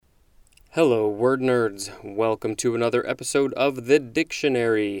Hello, word nerds. Welcome to another episode of The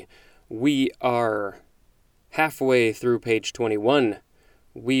Dictionary. We are halfway through page 21.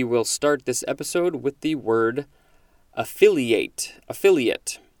 We will start this episode with the word affiliate,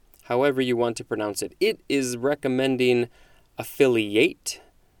 however you want to pronounce it. It is recommending affiliate,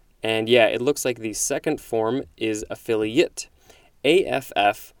 and yeah, it looks like the second form is affiliate,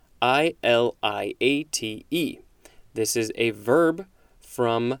 A-F-F-I-L-I-A-T-E. This is a verb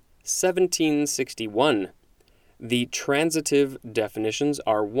from 1761. The transitive definitions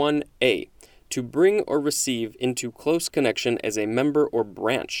are 1a, to bring or receive into close connection as a member or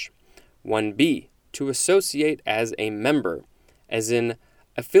branch. 1b, to associate as a member, as in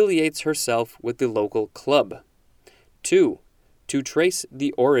affiliates herself with the local club. 2, to trace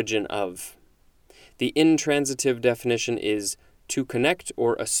the origin of. The intransitive definition is to connect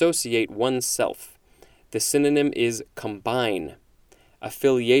or associate oneself. The synonym is combine.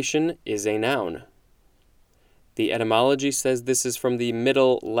 Affiliation is a noun. The etymology says this is from the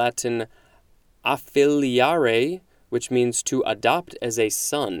Middle Latin affiliare, which means to adopt as a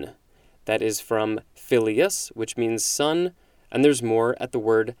son. That is from filius, which means son, and there's more at the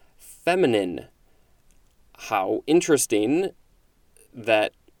word feminine. How interesting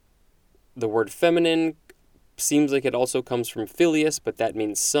that the word feminine seems like it also comes from filius, but that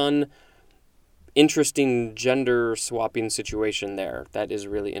means son. Interesting gender swapping situation there. That is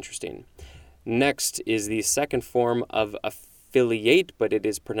really interesting. Next is the second form of affiliate, but it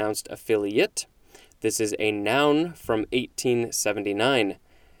is pronounced affiliate. This is a noun from 1879,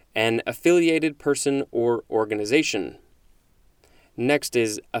 an affiliated person or organization. Next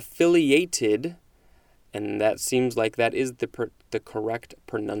is affiliated, and that seems like that is the correct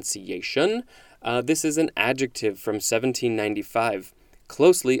pronunciation. This is an adjective from 1795.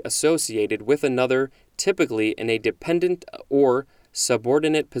 Closely associated with another, typically in a dependent or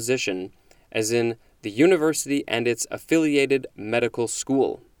subordinate position, as in the university and its affiliated medical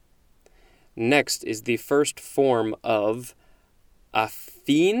school. Next is the first form of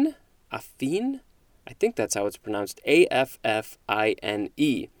affine. Affine? I think that's how it's pronounced.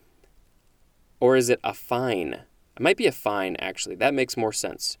 A-F-F-I-N-E. Or is it affine? It might be affine, actually. That makes more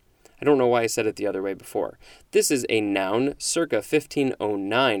sense. I don't know why I said it the other way before. This is a noun circa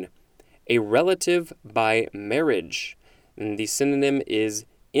 1509, a relative by marriage. And the synonym is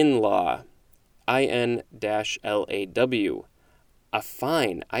in-law, I-N-L-A-W.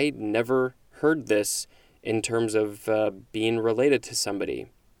 Affine. I never heard this in terms of being related to somebody.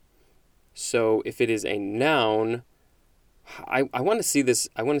 So if it is a noun, I want to see this.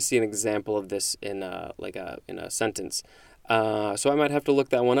 I want to see an example of this in a sentence. So I might have to look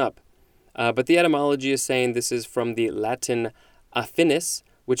that one up. But the etymology is saying this is from the Latin affinis,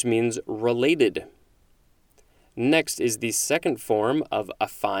 which means related. Next is the second form of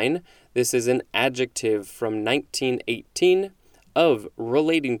affine. This is an adjective from 1918 of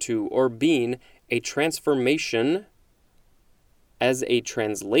relating to or being a transformation as a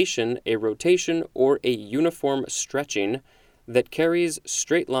translation, a rotation, or a uniform stretching that carries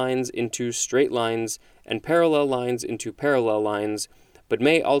straight lines into straight lines and parallel lines into parallel lines, but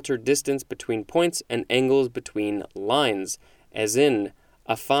may alter distance between points and angles between lines, as in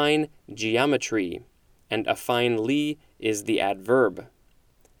affine geometry, and affinely is the adverb.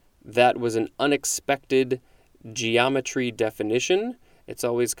 That was an unexpected geometry definition. It's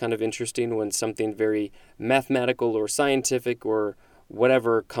always kind of interesting when something very mathematical or scientific or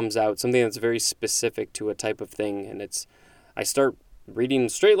whatever comes out, something that's very specific to a type of thing, and I start reading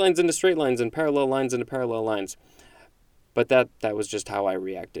straight lines into straight lines and parallel lines into parallel lines. But that was just how I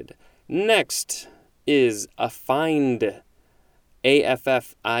reacted. Next is affined,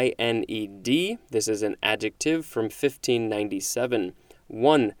 A-F-F-I-N-E-D. This is an adjective from 1597.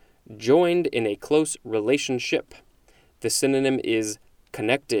 1, joined in a close relationship. The synonym is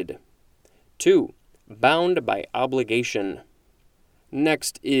connected. 2, bound by obligation.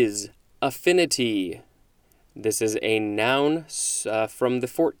 Next is affinity. This is a noun from the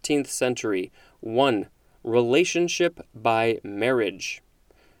 14th century. 1, relationship by marriage.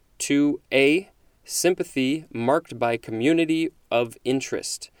 2a, sympathy marked by community of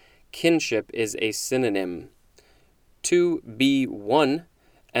interest. Kinship is a synonym. 2b1,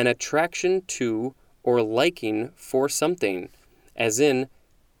 an attraction to or liking for something, as in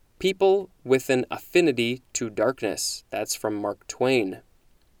people with an affinity to darkness. That's from Mark Twain.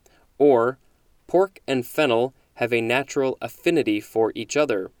 Or pork and fennel have a natural affinity for each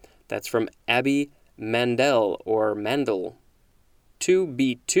other. That's from Abby Mandel or Mandel.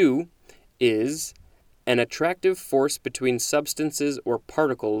 2b2 is an attractive force between substances or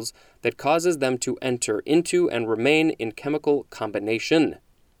particles that causes them to enter into and remain in chemical combination.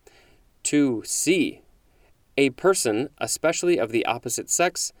 2C. A person, especially of the opposite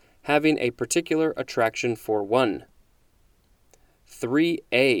sex, having a particular attraction for one.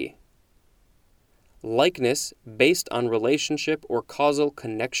 3A. Likeness based on relationship or causal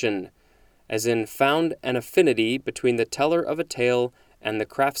connection, as in found an affinity between the teller of a tale and the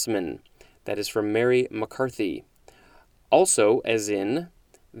craftsman. That is from Mary McCarthy. Also, as in,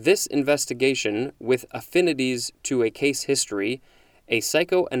 this investigation with affinities to a case history, a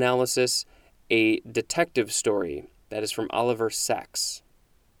psychoanalysis, a detective story. That is from Oliver Sacks.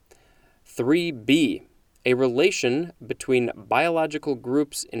 3B. A relation between biological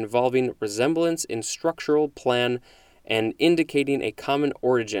groups involving resemblance in structural plan and indicating a common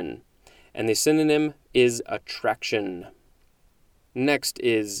origin. And the synonym is attraction. Next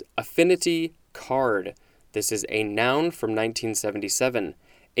is affinity card. This is a noun from 1977.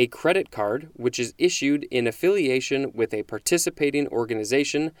 A credit card which is issued in affiliation with a participating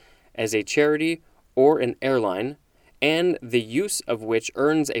organization as a charity or an airline, and the use of which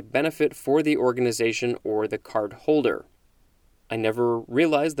earns a benefit for the organization or the card holder. I never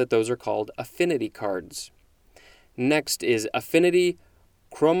realized that those are called affinity cards. Next is affinity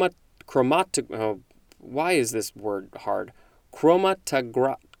why is this word hard?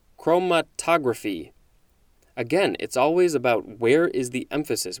 Chromatography. Again, it's always about where is the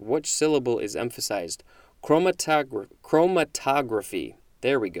emphasis, which syllable is emphasized. Chromatography.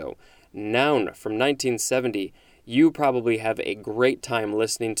 There we go. Noun from 1970. You probably have a great time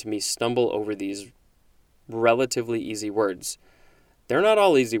listening to me stumble over these relatively easy words. They're not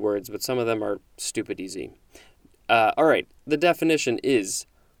all easy words, but some of them are stupid easy. All right, the definition is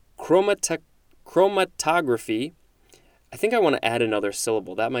chromatography. I think I want to add another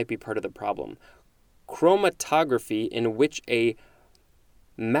syllable. That might be part of the problem. Chromatography in which a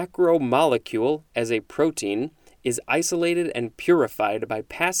macromolecule, as a protein, is isolated and purified by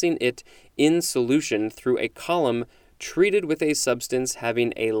passing it in solution through a column treated with a substance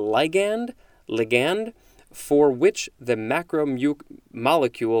having a ligand, for which the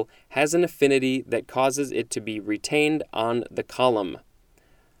macromolecule has an affinity that causes it to be retained on the column.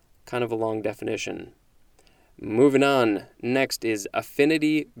 Kind of a long definition. Moving on, next is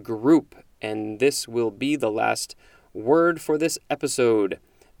affinity group, and this will be the last word for this episode.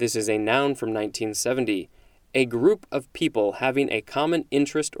 This is a noun from 1970. A group of people having a common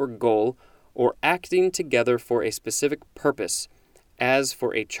interest or goal, or acting together for a specific purpose, as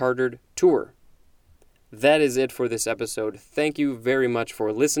for a chartered tour. That is it for this episode. Thank you very much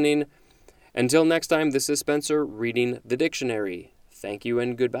for listening. Until next time, this is Spencer reading the dictionary. Thank you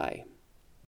and goodbye.